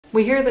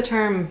We hear the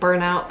term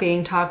burnout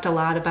being talked a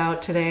lot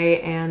about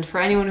today, and for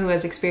anyone who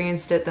has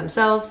experienced it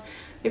themselves,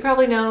 they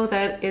probably know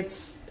that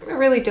it's a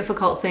really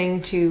difficult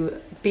thing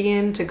to be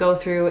in, to go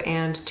through,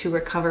 and to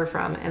recover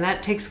from, and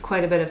that takes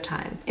quite a bit of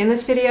time. In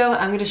this video,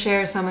 I'm going to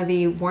share some of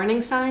the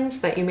warning signs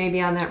that you may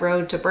be on that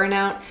road to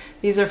burnout.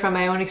 These are from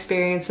my own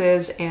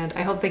experiences, and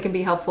I hope they can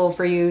be helpful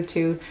for you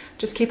to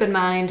just keep in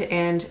mind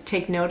and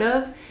take note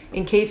of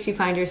in case you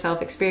find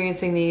yourself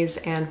experiencing these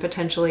and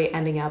potentially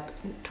ending up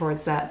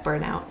towards that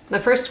burnout.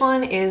 The first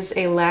one is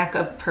a lack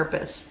of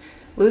purpose.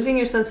 Losing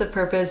your sense of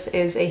purpose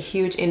is a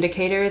huge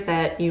indicator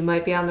that you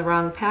might be on the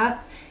wrong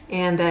path,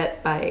 and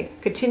that by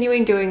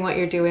continuing doing what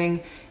you're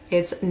doing,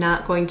 it's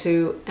not going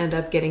to end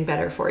up getting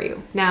better for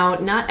you. Now,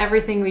 not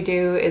everything we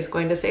do is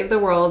going to save the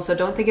world, so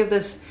don't think of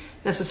this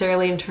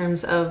necessarily in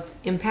terms of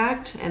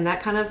impact and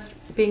that kind of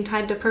being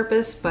tied to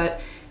purpose, but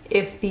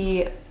if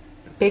the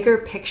bigger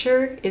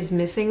picture is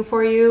missing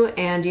for you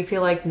and you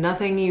feel like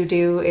nothing you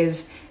do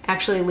is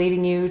actually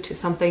leading you to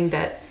something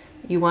that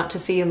you want to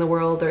see in the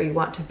world, or you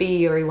want to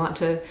be, or you want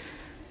to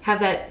have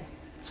that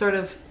sort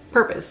of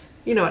purpose,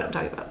 you know what I'm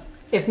talking about.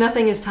 If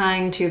nothing is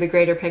tying to the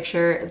greater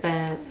picture,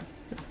 then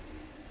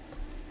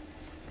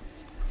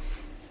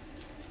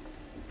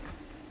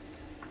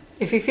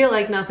if you feel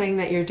like nothing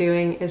that you're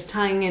doing is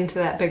tying into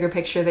that bigger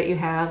picture that you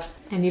have,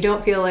 and you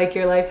don't feel like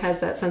your life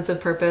has that sense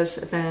of purpose,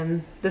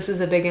 then this is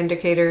a big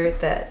indicator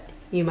that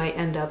you might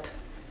end up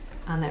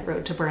on that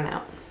road to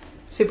burnout.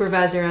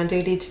 Supervisor on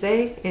duty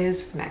today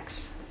is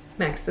Max.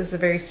 Max, this is a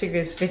very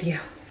serious video.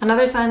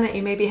 Another sign that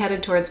you may be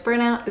headed towards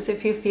burnout is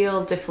if you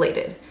feel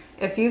deflated.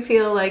 If you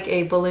feel like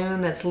a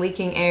balloon that's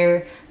leaking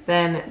air,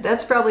 then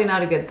that's probably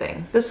not a good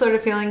thing. This sort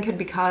of feeling could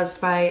be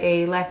caused by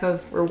a lack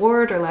of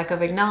reward or lack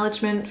of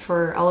acknowledgement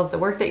for all of the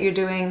work that you're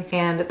doing,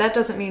 and that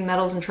doesn't mean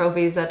medals and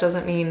trophies, that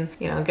doesn't mean,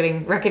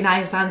 getting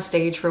recognized on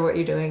stage for what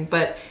you're doing,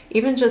 but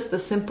even just the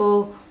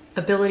simple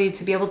ability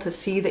to be able to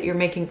see that you're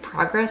making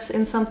progress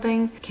in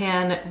something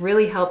can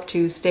really help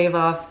to stave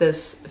off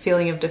this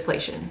feeling of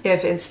deflation.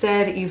 If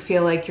instead you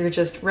feel like you're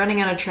just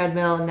running on a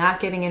treadmill,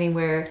 not getting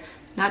anywhere,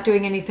 not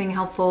doing anything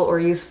helpful or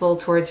useful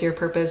towards your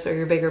purpose or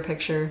your bigger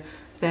picture,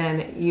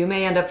 then you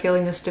may end up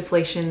feeling this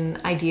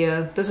deflation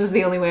idea. This is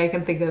the only way I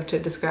can think of to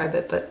describe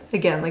it, but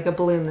again, like a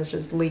balloon that's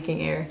just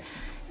leaking air.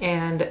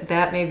 And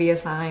that may be a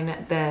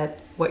sign that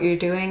what you're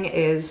doing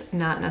is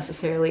not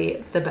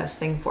necessarily the best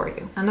thing for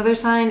you. Another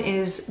sign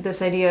is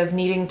this idea of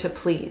needing to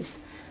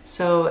please.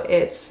 So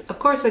it's, of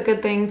course, a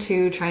good thing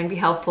to try and be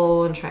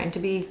helpful and trying to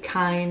be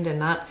kind and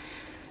not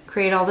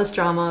create all this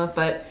drama,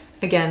 but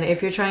again,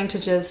 if you're trying to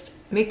just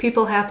make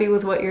people happy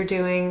with what you're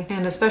doing,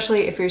 and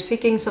especially if you're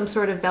seeking some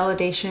sort of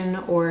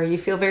validation or you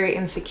feel very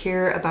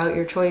insecure about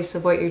your choice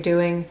of what you're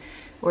doing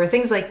or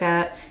things like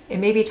that, it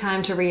may be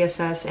time to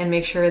reassess and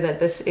make sure that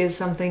this is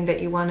something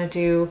that you want to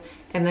do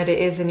and that it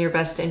is in your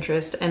best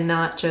interest and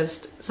not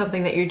just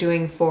something that you're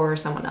doing for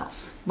someone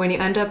else. When you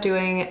end up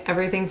doing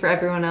everything for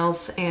everyone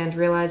else and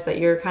realize that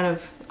you're kind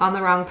of on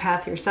the wrong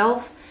path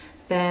yourself,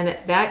 then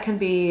that can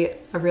be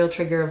a real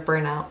trigger of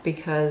burnout,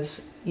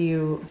 because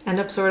you end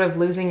up sort of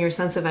losing your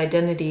sense of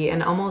identity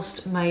and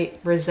almost might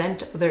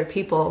resent other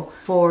people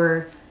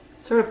for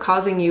sort of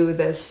causing you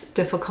this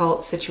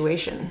difficult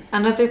situation.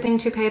 Another thing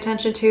to pay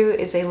attention to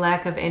is a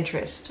lack of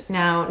interest.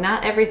 Now,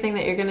 not everything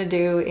that you're going to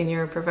do in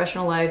your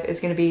professional life is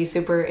going to be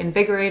super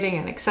invigorating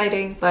and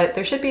exciting, but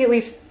there should be at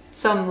least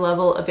some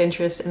level of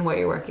interest in what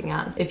you're working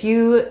on. If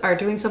you are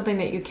doing something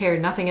that you care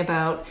nothing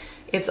about,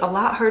 it's a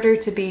lot harder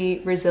to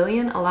be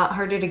resilient, a lot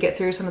harder to get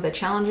through some of the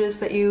challenges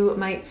that you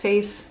might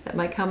face, that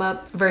might come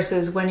up,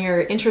 versus when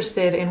you're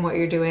interested in what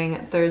you're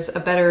doing, there's a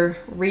better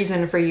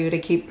reason for you to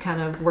keep kind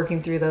of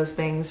working through those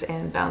things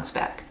and bounce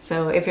back.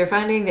 So if you're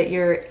finding that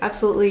you're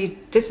absolutely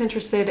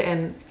disinterested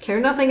and care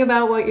nothing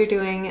about what you're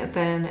doing,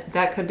 then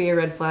that could be a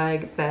red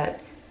flag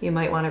that you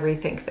might want to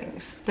rethink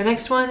things. The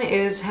next one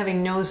is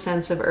having no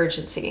sense of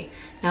urgency.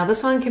 Now,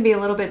 this one can be a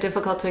little bit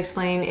difficult to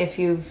explain if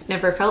you've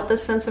never felt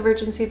this sense of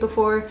urgency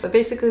before, but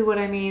basically what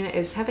I mean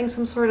is having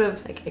some sort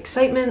of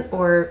excitement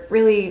or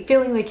really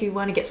feeling like you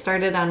want to get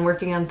started on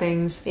working on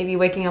things, maybe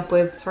waking up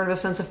with sort of a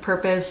sense of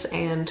purpose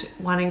and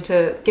wanting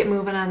to get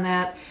moving on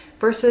that.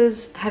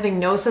 Versus having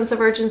no sense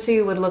of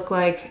urgency would look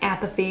like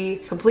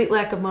apathy, complete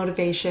lack of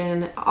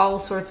motivation, all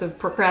sorts of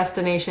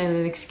procrastination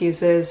and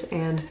excuses,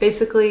 and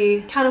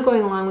basically kind of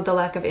going along with the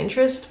lack of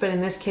interest. But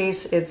in this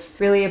case, it's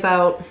really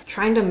about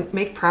trying to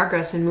make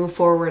progress and move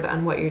forward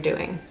on what you're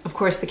doing. Of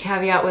course, the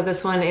caveat with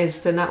this one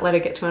is to not let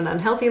it get to an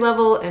unhealthy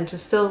level and to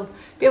still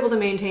be able to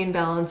maintain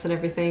balance and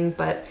everything,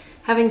 but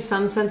having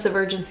some sense of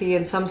urgency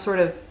and some sort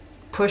of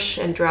push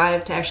and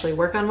drive to actually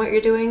work on what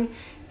you're doing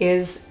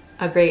is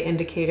a great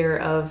indicator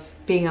of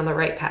being on the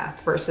right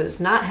path, versus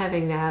not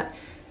having that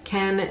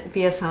can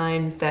be a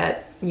sign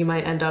that you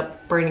might end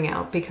up burning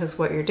out because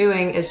what you're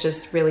doing is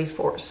just really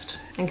forced.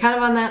 And kind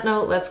of on that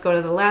note, let's go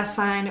to the last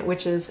sign,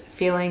 which is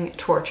feeling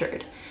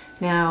tortured.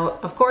 Now,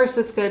 of course,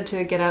 it's good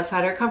to get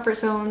outside our comfort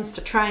zones,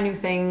 to try new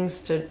things,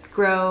 to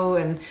grow,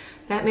 and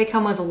that may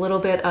come with a little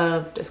bit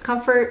of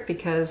discomfort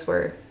because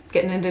we're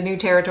getting into new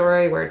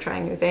territory, we're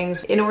trying new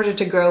things. In order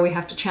to grow, we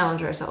have to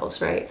challenge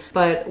ourselves, right?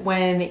 But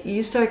when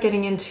you start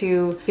getting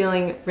into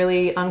feeling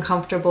really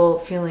uncomfortable,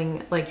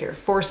 feeling like you're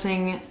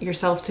forcing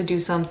yourself to do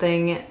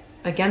something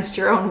against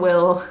your own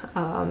will,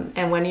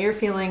 and when you're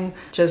feeling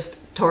just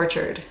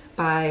tortured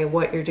by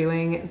what you're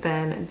doing,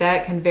 then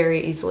that can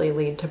very easily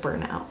lead to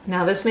burnout.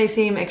 Now, this may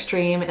seem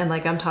extreme and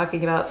like I'm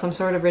talking about some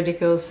sort of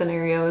ridiculous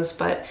scenarios,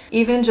 but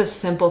even just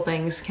simple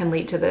things can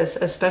lead to this,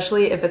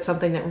 especially if it's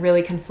something that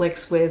really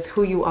conflicts with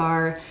who you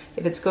are,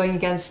 if it's going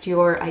against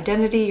your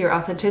identity, your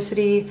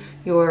authenticity,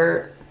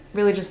 your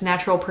really just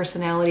natural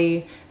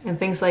personality, and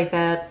things like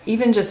that.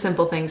 Even just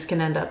simple things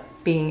can end up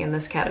being in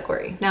this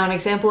category. Now, an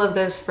example of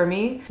this for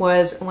me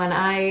was when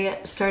I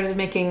started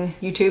making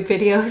YouTube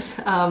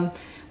videos.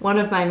 One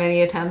of my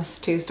many attempts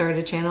to start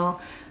a channel,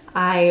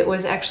 I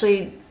was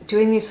actually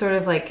doing these sort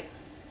of like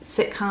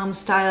sitcom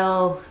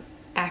style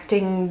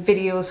acting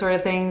video sort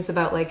of things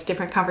about like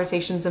different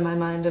conversations in my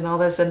mind and all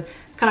this, and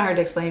it's kind of hard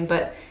to explain,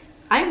 but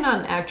I'm not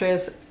an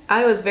actress.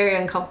 I was very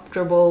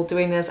uncomfortable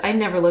doing this. I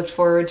never looked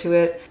forward to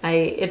it.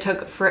 It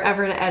took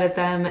forever to edit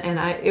them, and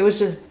it was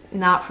just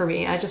not for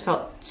me. I just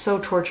felt so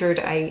tortured.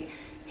 I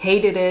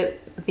hated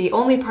it. The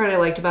only part I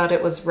liked about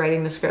it was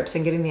writing the scripts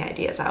and getting the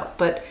ideas out,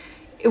 but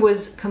it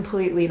was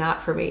completely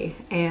not for me.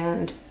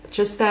 And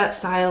just that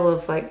style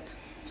of like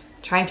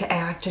trying to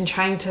act and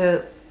trying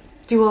to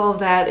do all of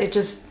that,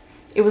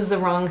 it was the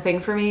wrong thing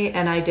for me,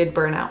 and I did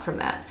burn out from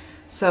that.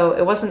 So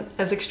it wasn't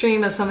as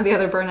extreme as some of the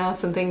other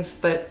burnouts and things,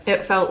 but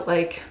it felt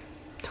like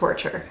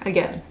torture.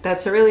 Again,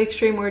 that's a really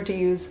extreme word to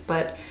use,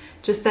 but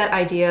just that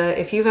idea,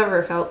 if you've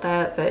ever felt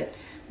that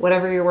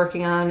whatever you're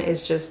working on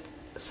is just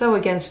so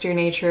against your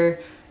nature,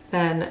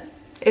 then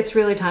it's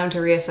really time to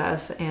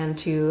reassess and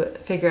to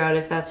figure out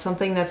if that's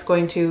something that's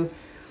going to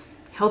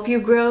help you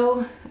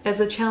grow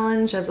as a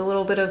challenge, as a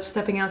little bit of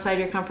stepping outside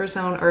your comfort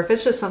zone, or if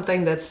it's just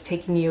something that's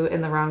taking you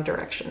in the wrong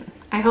direction.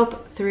 I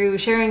hope through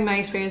sharing my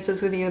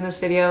experiences with you in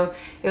this video,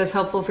 it was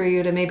helpful for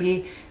you to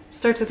maybe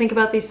start to think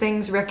about these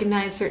things,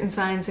 recognize certain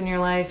signs in your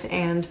life,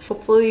 and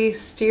hopefully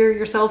steer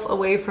yourself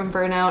away from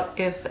burnout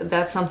if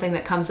that's something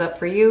that comes up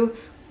for you.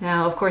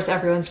 Now, of course,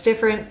 everyone's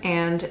different,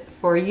 and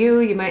for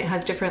you, you might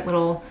have different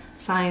little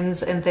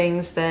signs and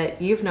things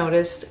that you've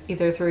noticed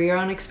either through your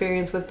own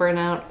experience with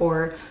burnout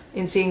or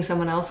in seeing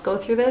someone else go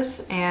through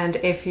this. And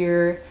if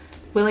you're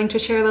willing to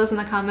share those in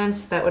the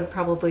comments, that would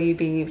probably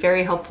be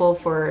very helpful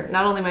for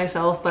not only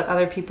myself, but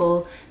other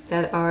people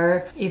that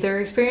are either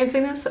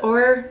experiencing this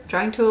or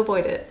trying to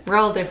avoid it. We're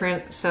all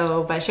different,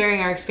 so by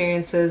sharing our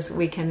experiences,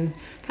 we can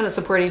kind of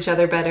support each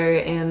other better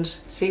and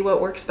see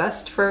what works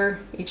best for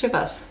each of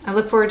us. I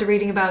look forward to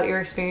reading about your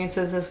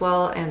experiences as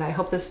well, and I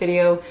hope this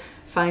video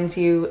finds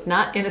you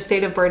not in a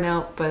state of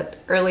burnout, but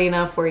early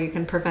enough where you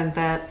can prevent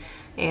that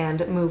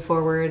and move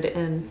forward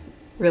and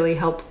really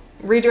help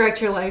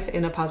redirect your life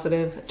in a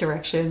positive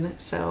direction.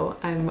 So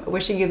I'm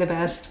wishing you the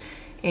best,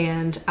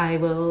 and I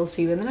will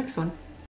see you in the next one.